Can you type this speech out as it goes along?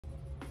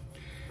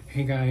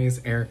Hey guys,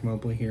 Eric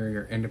Mobley here,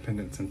 your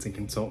independent Scentsy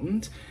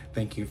consultant.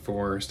 Thank you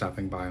for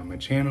stopping by on my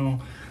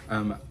channel.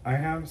 I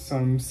have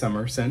some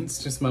summer scents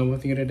to smell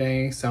with you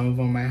today. Some of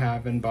them I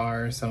have in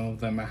bars, some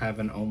of them I have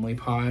in only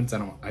pods.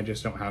 I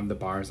just don't have the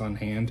bars on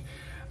hand.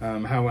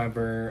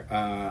 However,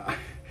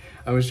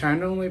 I was trying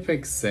to only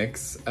pick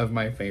 6 of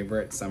my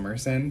favorite summer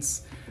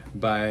scents,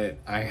 but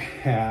I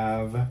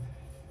have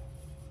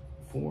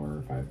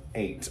 4, 5,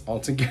 8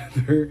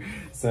 altogether.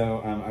 So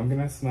I'm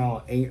gonna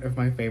smell 8 of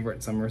my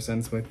favorite summer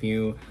scents with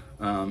you.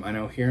 I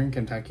know here in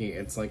Kentucky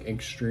it's like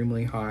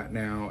extremely hot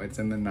now. It's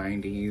in the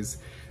 90s,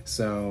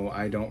 so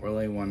I don't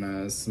really want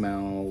to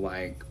smell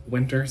like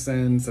winter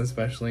scents,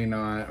 especially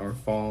not, or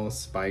fall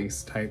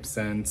spice type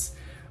scents.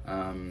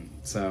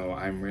 So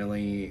I'm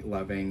really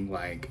loving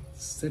like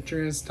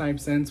citrus type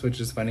scents, which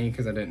is funny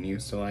because I didn't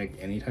used to like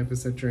any type of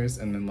citrus,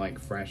 and then like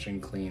fresh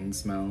and clean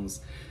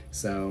smells.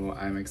 So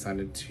I'm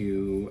excited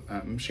to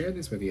share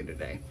this with you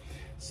today.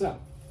 So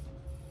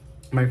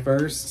my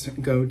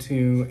first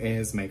go-to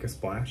is Make a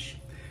Splash,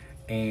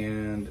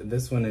 and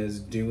this one is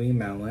Dewy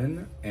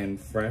Melon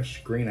and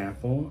Fresh Green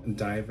Apple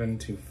Dive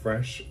into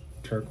Fresh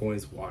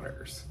Turquoise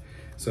Waters.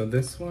 So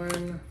this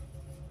one,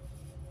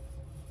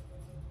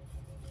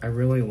 I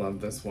really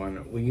love this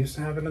one. We used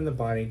to have it in the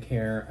body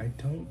care. I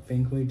don't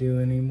think we do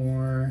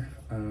anymore.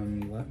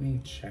 Let me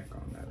check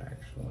on that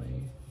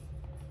actually.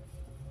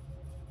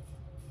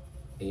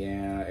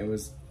 Yeah, it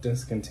was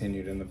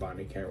discontinued in the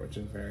body care, which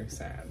is very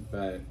sad,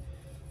 but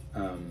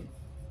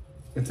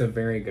it's a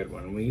very good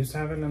one. We used to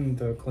have it in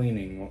the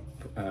cleaning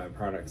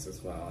products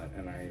as well,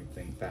 and I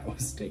think that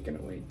was taken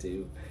away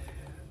too.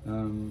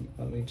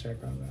 Let me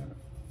check on that.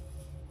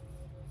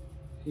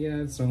 Yeah,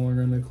 it's no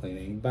longer in the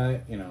cleaning,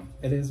 but you know,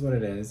 it is what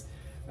it is.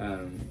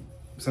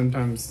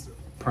 Sometimes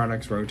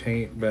products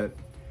rotate, but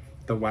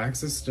the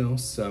wax is still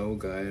so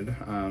good.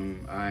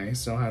 I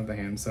still have the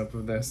hand soap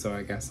of this, so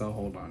I guess I'll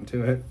hold on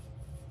to it.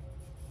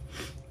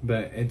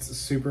 But it's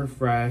super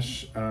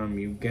fresh.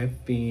 You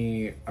get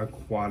the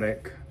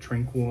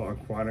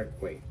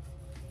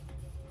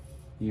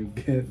you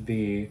get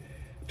the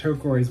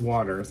turquoise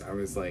waters. I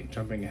was like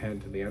jumping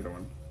ahead to the other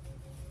one.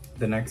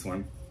 The next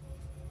one.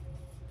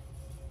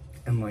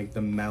 And like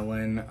the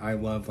melon, I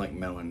love like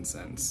melon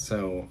scents.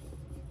 So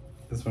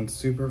this one's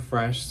super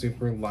fresh,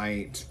 super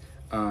light.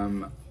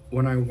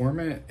 When I warm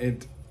it,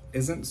 it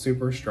isn't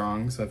super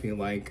strong. So if you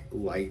like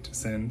light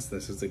scents,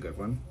 this is a good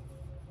one.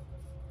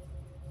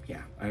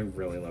 Yeah, I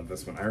really love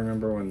this one. I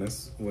remember when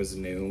this was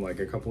new,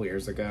 like a couple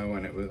years ago,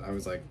 and I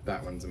was like,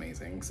 that one's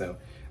amazing. So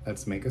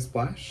let's Make a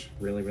Splash.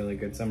 Really, really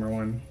good summer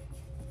one.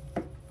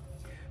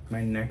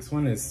 My next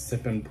one is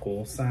Sippin'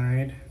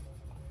 Poolside.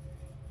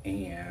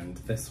 And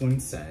this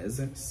one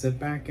says, sit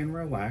back and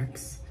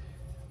relax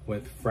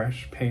with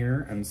fresh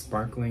pear and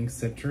sparkling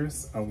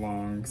citrus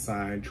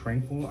alongside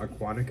tranquil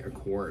aquatic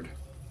accord.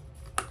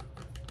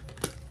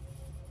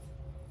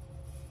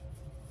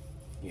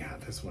 Yeah,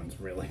 this one's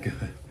really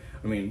good.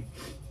 I mean,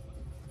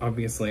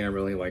 obviously I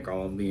really like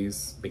all of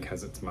these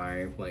because it's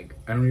my, like,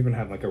 I don't even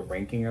have like a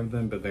ranking of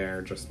them, but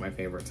they're just my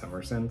favorite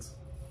summer scents.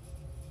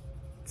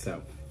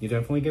 So you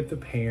definitely get the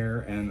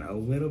pear and a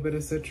little bit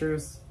of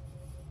citrus.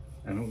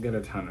 I don't get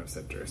a ton of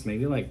citrus,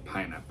 maybe like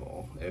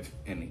pineapple, if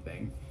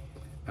anything.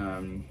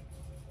 And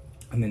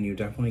then you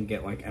definitely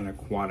get like an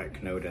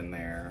aquatic note in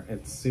there.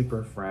 It's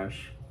super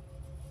fresh.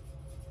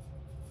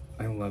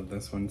 I love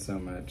this one so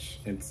much.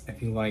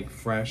 If you like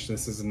fresh,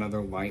 this is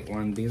another light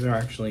one. These are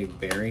actually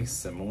very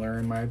similar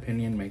in my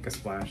opinion, Make a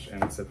Splash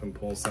and Sippin'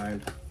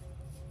 Poolside.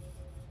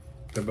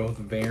 They're both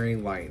very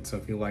light, so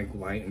if you like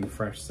light and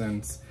fresh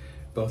scents,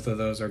 both of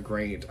those are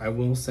great. I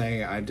will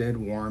say I did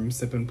warm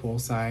Sippin'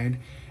 Poolside,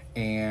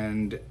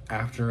 and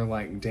after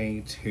like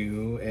day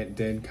 2, it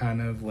did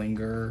kind of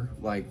linger,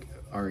 like,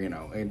 or you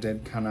know, it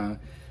did kind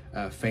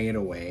of fade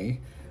away.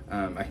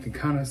 I could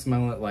kind of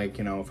smell it, like,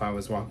 you know, if I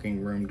was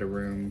walking room to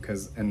room,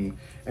 because in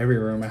every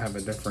room I have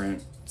a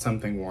different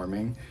something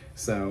warming,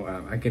 so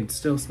I could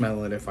still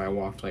smell it if I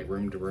walked like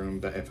room to room,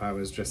 but if I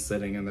was just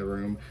sitting in the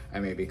room, I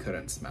maybe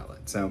couldn't smell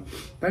it. So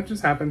that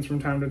just happens from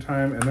time to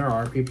time, and there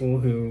are people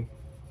who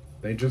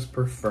they just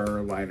prefer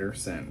lighter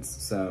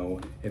scents.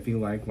 So if you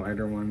like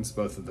lighter ones,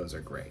 both of those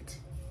are great.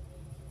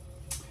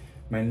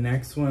 My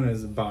next one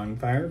is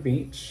Bonfire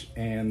Beach,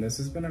 and this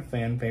has been a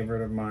fan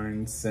favorite of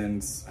mine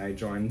since I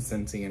joined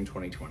Scentsy in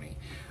 2020.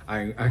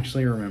 I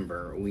actually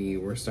remember we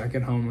were stuck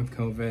at home with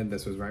COVID.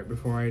 This was right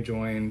before I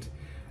joined,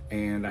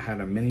 and I had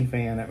a mini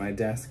fan at my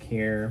desk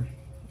here,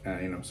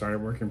 you know,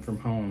 started working from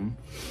home,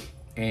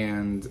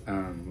 and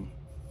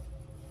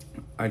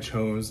I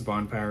chose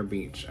Bonfire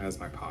Beach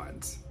as my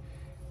pods.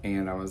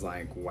 And I was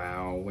like,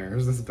 wow, where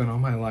has this been all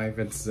my life?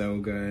 It's so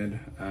good,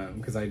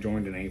 because I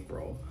joined in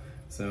April.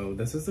 So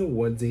this is a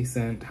woodsy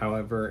scent.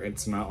 However,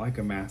 it's not like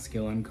a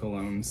masculine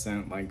cologne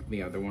scent like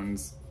the other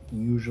ones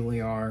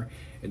usually are.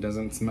 It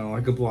doesn't smell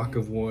like a block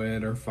of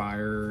wood or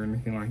fire or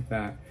anything like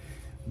that.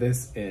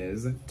 This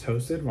is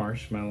toasted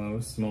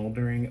marshmallow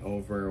smoldering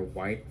over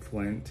white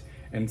flint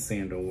and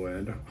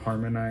sandalwood,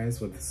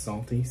 harmonized with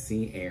salty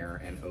sea air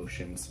and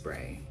ocean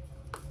spray.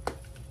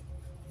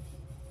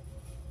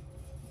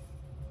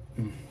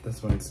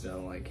 This one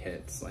still like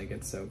hits, like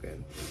it's so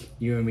good.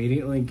 You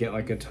immediately get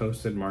like a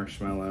toasted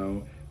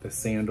marshmallow, the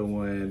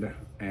sandalwood,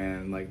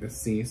 and like the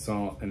sea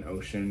salt and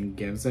ocean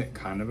gives it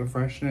kind of a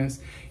freshness.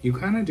 You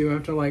kind of do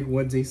have to like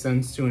woodsy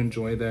scents to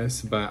enjoy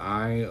this, but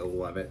I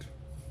love it.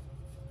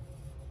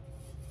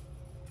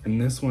 And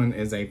this one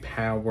is a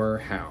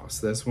powerhouse.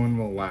 This one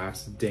will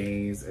last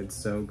days. It's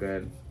so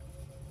good.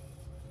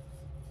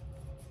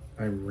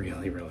 I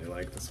really, really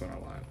like this one a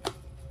lot.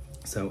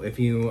 So if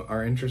you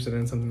are interested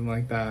in something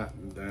like that,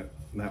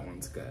 that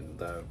one's good.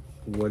 The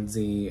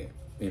woodsy,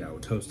 you know,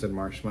 toasted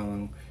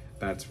marshmallow,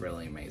 that's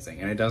really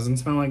amazing. And it doesn't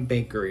smell like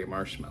bakery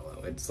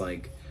marshmallow. It's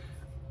like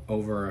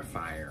over a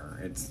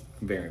fire. It's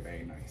very,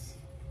 very nice.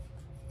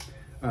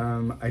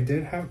 I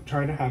did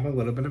try to have a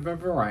little bit of a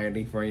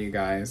variety for you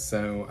guys.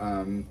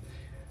 So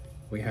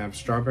we have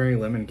strawberry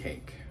lemon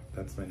cake.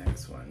 That's my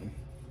next one.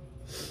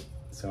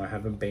 So I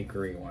have a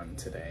bakery one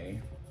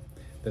today.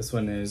 This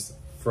one is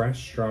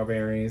fresh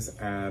strawberries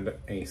add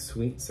a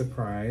sweet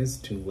surprise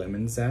to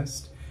lemon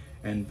zest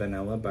and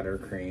vanilla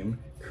buttercream,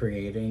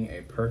 creating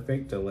a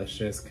perfect,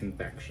 delicious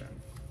confection.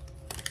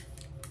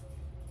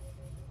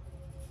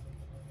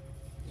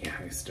 Yeah,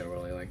 I still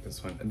really like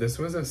this one. This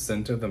was a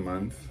scent of the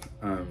month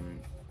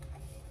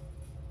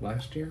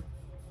last year.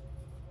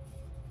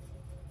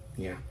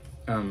 Yeah.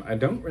 I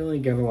don't really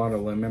get a lot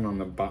of lemon on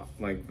the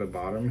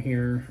bottom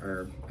here,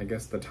 or I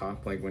guess the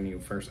top, like when you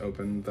first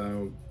open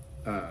the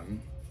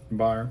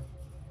bar.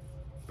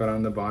 But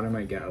on the bottom,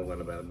 I get a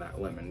little bit of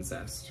that lemon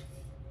zest.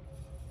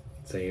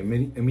 So you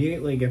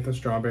immediately get the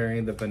strawberry,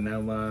 the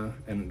vanilla,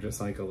 and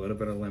just like a little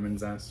bit of lemon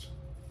zest.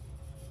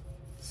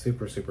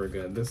 Super, super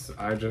good.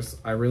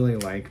 I really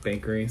like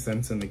bakery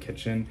scents in the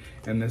kitchen.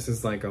 And this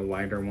is like a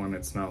lighter one.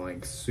 It's not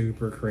like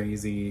super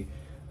crazy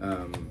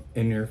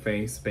in your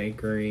face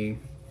bakery.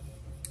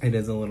 It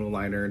is a little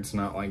lighter. It's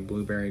not like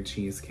blueberry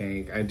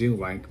cheesecake. I do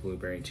like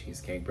blueberry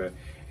cheesecake, but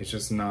it's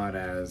just not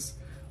as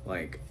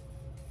like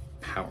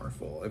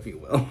powerful, if you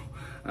will.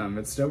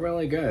 It's still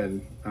really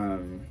good.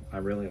 I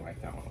really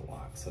like that one a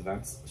lot. So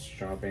that's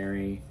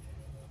strawberry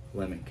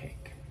lemon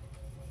cake.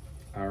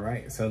 All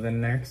right, so the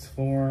next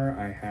four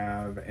I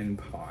have in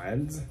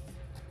pods.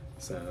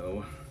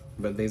 So,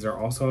 but these are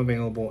also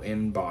available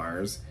in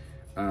bars.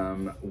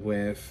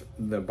 With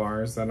the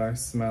bars that I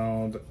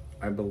smelled,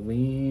 I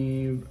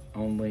believe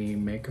only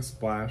Make a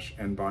Splash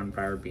and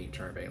Bonfire Beach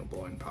are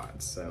available in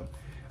pods. So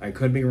I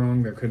could be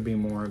wrong, there could be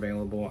more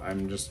available.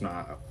 I'm just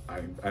not,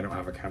 I don't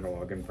have a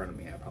catalog in front of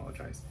me, I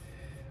apologize.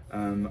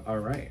 All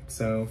right,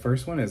 so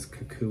first one is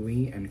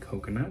Kukui and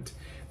Coconut.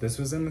 This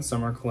was in the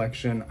summer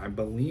collection, I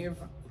believe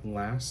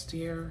last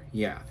year,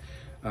 yeah.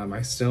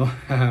 I still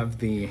have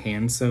the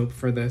hand soap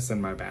for this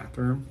in my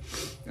bathroom.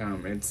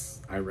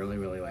 I really,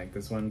 really like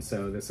this one.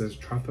 So this is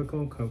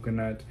Tropical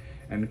Coconut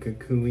and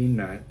Kukui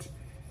Nut.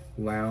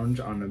 Lounge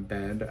on a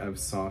bed of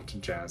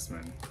soft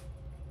jasmine.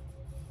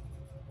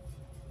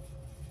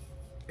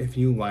 If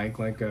you like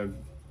a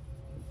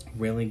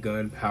really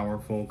good,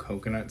 powerful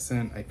coconut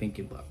scent, I think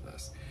you'd love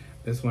this.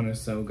 This one is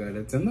so good.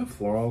 It's in the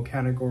floral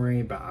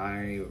category, but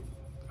I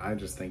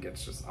just think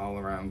it's just all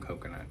around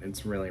coconut.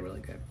 It's really,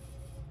 really good.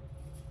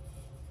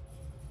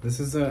 This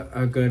is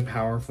a good,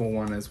 powerful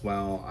one as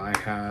well. I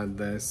had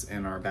this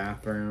in our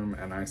bathroom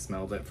and I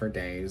smelled it for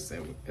days.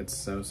 It's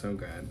so, so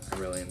good. I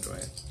really enjoy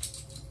it.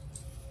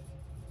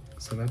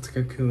 So that's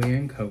Kukui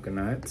and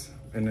Coconut,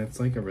 and it's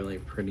like a really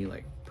pretty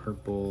like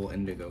purple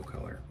indigo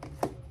color.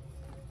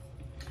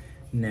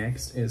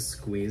 Next is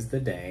Squeeze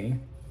the Day.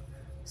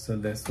 So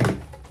this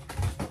one,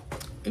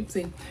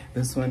 oopsie,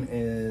 this one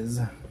is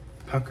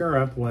Pucker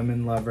Up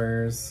Lemon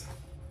Lovers.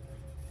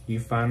 You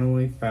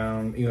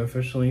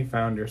officially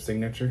found your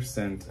signature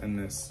scent in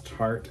this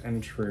tart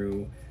and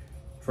true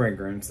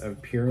fragrance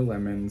of pure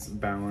lemons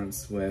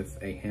balanced with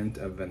a hint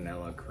of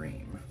vanilla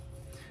cream.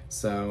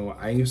 So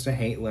I used to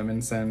hate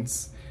lemon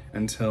scents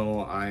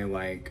until I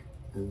like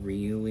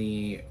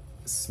really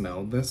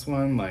smelled this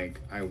one. Like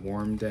I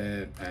warmed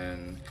it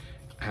and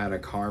had a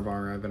car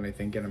bar of it, I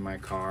think, in my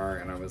car,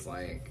 and I was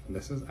like,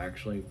 this is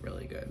actually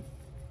really good.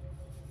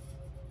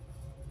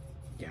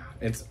 Yeah,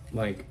 it's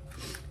like,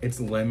 it's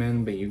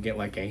lemon, but you get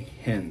like a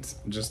hint,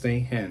 just a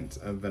hint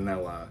of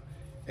vanilla.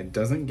 It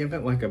doesn't give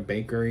it like a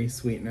bakery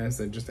sweetness,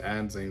 it just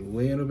adds a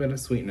little bit of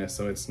sweetness,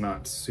 so it's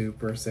not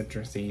super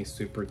citrusy,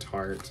 super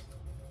tart.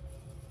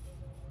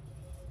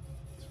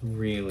 It's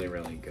really,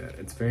 really good.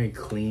 It's very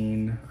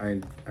clean.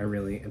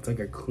 It's like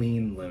a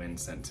clean lemon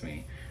scent to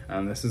me.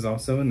 This is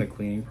also in the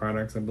cleaning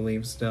products, I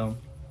believe, still.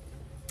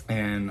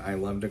 And I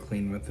love to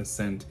clean with the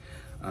scent.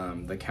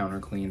 The counter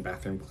clean,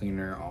 bathroom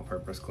cleaner,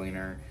 all-purpose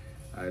cleaner.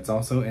 It's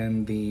also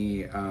in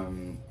the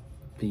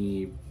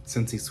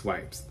Scentsy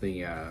swipes,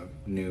 the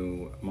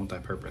new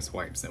multi-purpose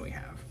wipes that we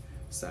have.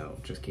 So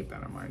just keep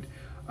that in mind.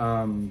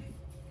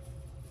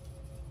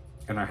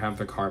 And I have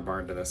the car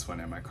bar to this one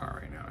in my car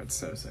right now. It's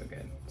so, so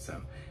good.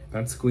 So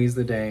that's Squeeze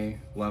the Day.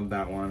 Love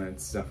that one.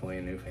 It's definitely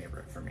a new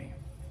favorite for me.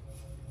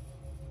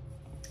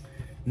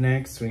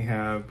 Next, we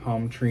have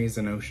Palm Trees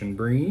and Ocean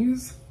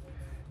Breeze.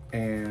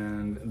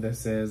 And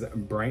this is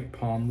bright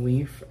palm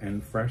leaf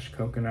and fresh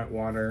coconut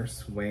water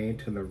sway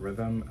to the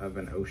rhythm of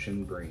an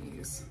ocean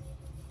breeze.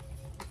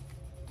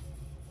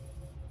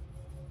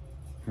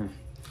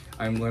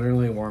 I'm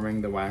literally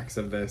warming the wax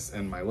of this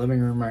in my living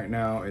room right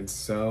now. It's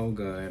so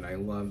good. I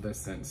love this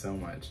scent so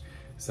much.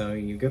 So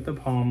you get the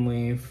palm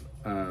leaf,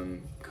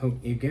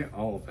 you get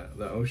all of it.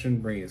 The ocean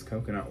breeze,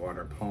 coconut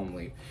water, palm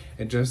leaf.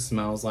 It just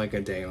smells like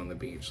a day on the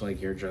beach.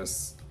 Like you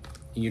just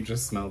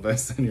smell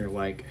this and you're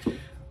like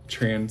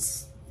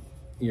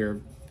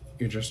you're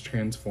just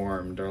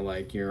transformed, or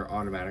like you're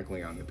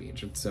automatically on the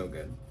beach. It's so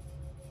good.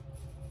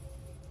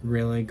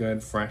 Really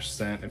good fresh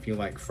scent if you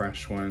like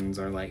fresh ones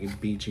or like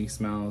beachy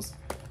smells.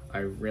 I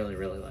really,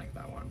 really like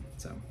that one.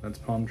 So that's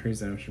Palm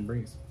Trees and Ocean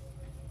Breeze.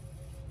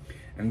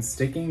 And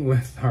sticking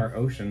with our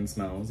ocean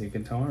smells, you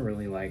can tell I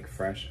really like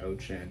fresh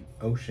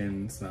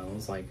ocean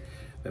smells, like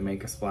the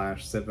Make a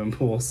Splash, Sip and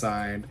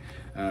Poolside,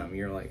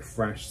 your like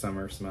fresh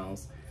summer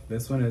smells.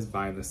 This one is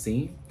By the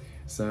Sea.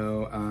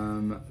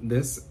 So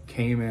this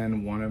came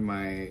in one of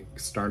my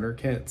starter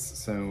kits.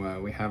 So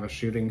we have a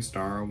Shooting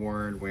Star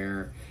Award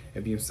where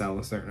if you sell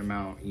a certain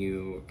amount,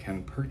 you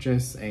can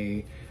purchase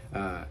an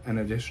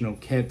additional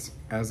kit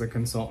as a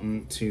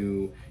consultant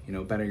to, you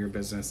know, better your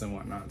business and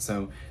whatnot.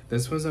 So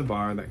this was a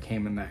bar that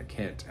came in that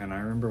kit, and I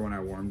remember when I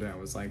warmed it, I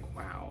was like,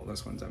 wow,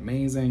 this one's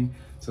amazing.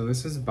 So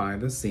this is By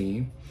the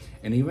Sea,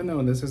 and even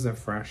though this is a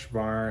fresh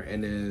bar,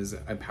 it is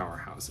a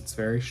powerhouse. It's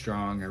very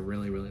strong. I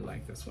really, really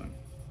like this one.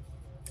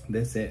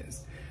 This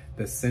is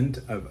the scent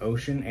of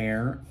ocean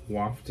air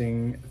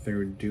wafting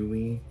through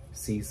dewy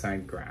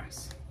seaside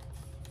grass.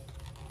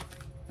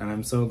 And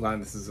I'm so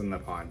glad this is in the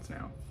pods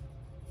now.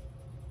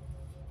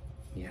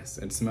 Yes,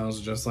 it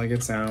smells just like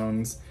it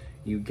sounds.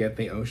 You get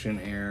the ocean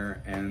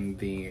air and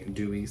the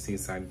dewy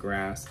seaside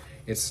grass.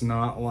 It's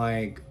not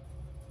like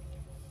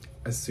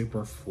a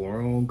super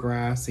floral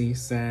grassy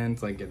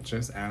scent. Like it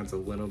just adds a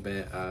little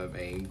bit of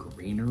a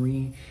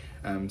greenery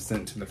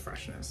scent to the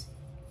freshness.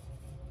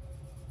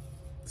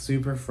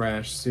 Super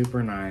fresh,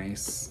 super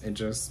nice. It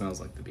just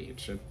smells like the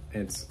beach.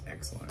 It's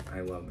excellent.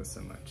 I love this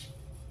so much.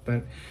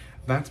 But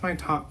that's my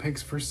top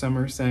picks for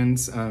summer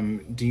scents.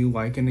 Do you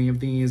like any of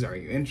these? Are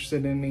you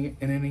interested in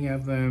any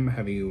of them?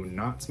 Have you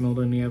not smelled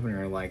any of them? Or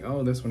you're like,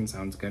 oh, this one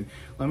sounds good.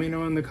 Let me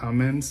know in the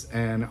comments.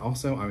 And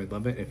also, I would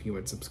love it if you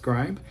would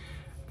subscribe.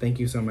 Thank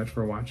you so much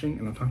for watching,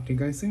 and I'll talk to you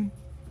guys soon.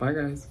 Bye,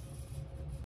 guys.